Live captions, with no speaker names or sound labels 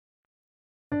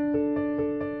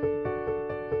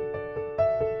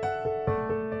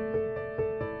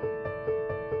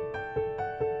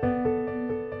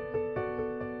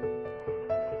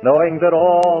knowing that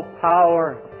all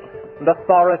power and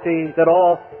authority, that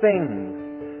all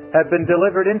things had been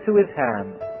delivered into his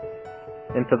hand.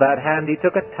 Into that hand he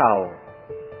took a towel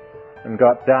and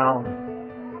got down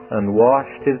and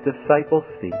washed his disciples'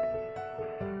 feet.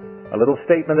 A little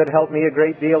statement that helped me a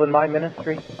great deal in my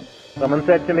ministry. Someone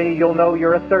said to me, "You'll know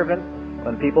you're a servant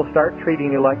when people start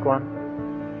treating you like one."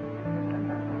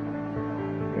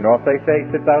 You know, if they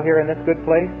say, "Sit thou here in this good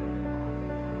place,"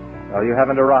 well, you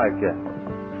haven't arrived yet.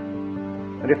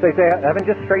 And if they say, "Haven't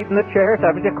you straightened the chairs?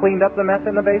 Haven't you cleaned up the mess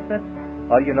in the basement?"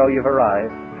 well, you know you've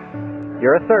arrived.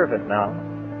 You're a servant now.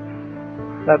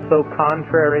 That's so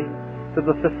contrary to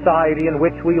the society in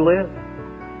which we live.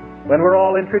 When we're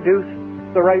all introduced,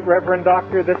 the Right Reverend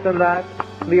Doctor, this and that,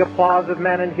 the applause of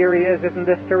men, and here he is, isn't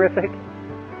this terrific?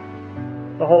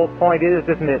 The whole point is,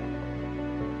 isn't it,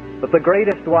 that the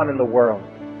greatest one in the world,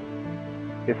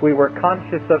 if we were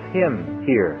conscious of him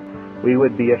here, we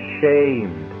would be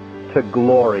ashamed to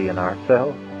glory in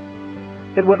ourselves.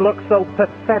 It would look so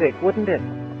pathetic, wouldn't it?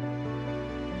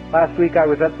 Last week I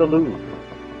was at the Louvre.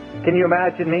 Can you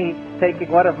imagine me taking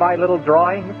one of my little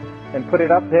drawings and put it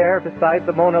up there beside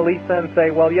the Mona Lisa and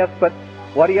say, "Well, yes, but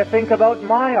what do you think about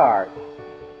my art?"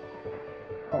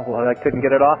 Oh, well, I couldn't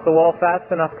get it off the wall fast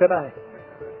enough, could I?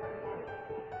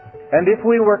 And if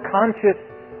we were conscious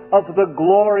of the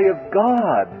glory of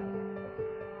God,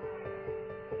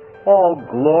 all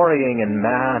glorying in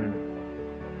man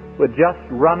would just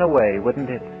run away, wouldn't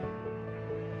it?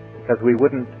 Because we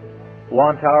wouldn't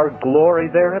want our glory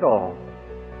there at all.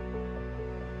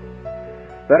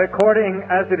 That according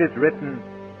as it is written,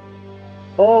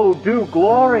 "Oh, do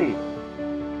glory."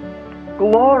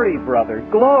 Glory, brother,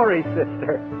 glory,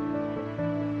 sister.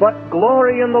 But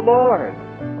glory in the Lord.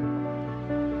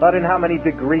 Not in how many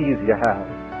degrees you have.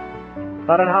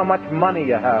 Not in how much money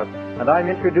you have. And I'm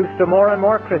introduced to more and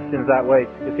more Christians that way.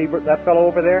 You see that fellow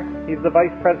over there? He's the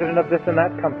vice president of this and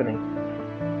that company.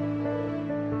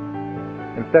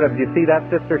 Instead of, you see that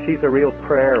sister? She's a real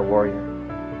prayer warrior.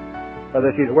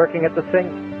 Whether she's working at the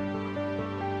sink,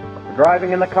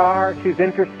 driving in the car, she's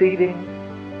interceding,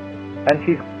 and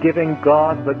she's giving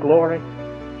God the glory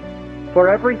for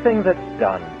everything that's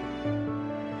done.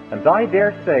 And I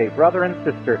dare say, brother and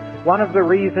sister, one of the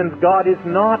reasons God is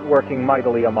not working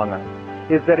mightily among us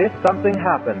is that if something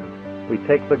happens, we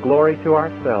take the glory to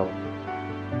ourselves.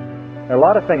 There are a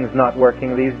lot of things not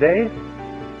working these days,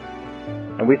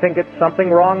 and we think it's something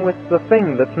wrong with the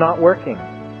thing that's not working.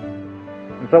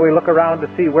 And so we look around to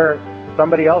see where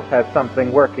somebody else has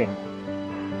something working.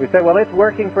 We say, well, it's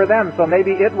working for them, so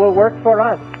maybe it will work for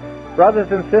us.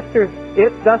 Brothers and sisters,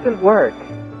 it doesn't work.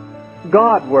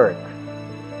 God works.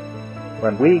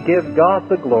 When we give God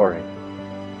the glory,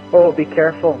 oh, be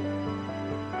careful.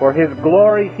 For His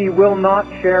glory He will not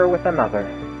share with another.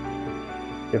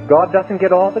 If God doesn't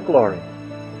get all the glory,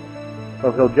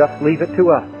 well, He'll just leave it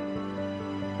to us.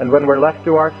 And when we're left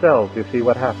to ourselves, you see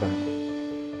what happens.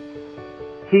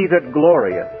 He that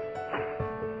glorieth,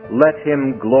 let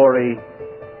him glory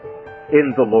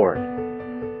in the Lord.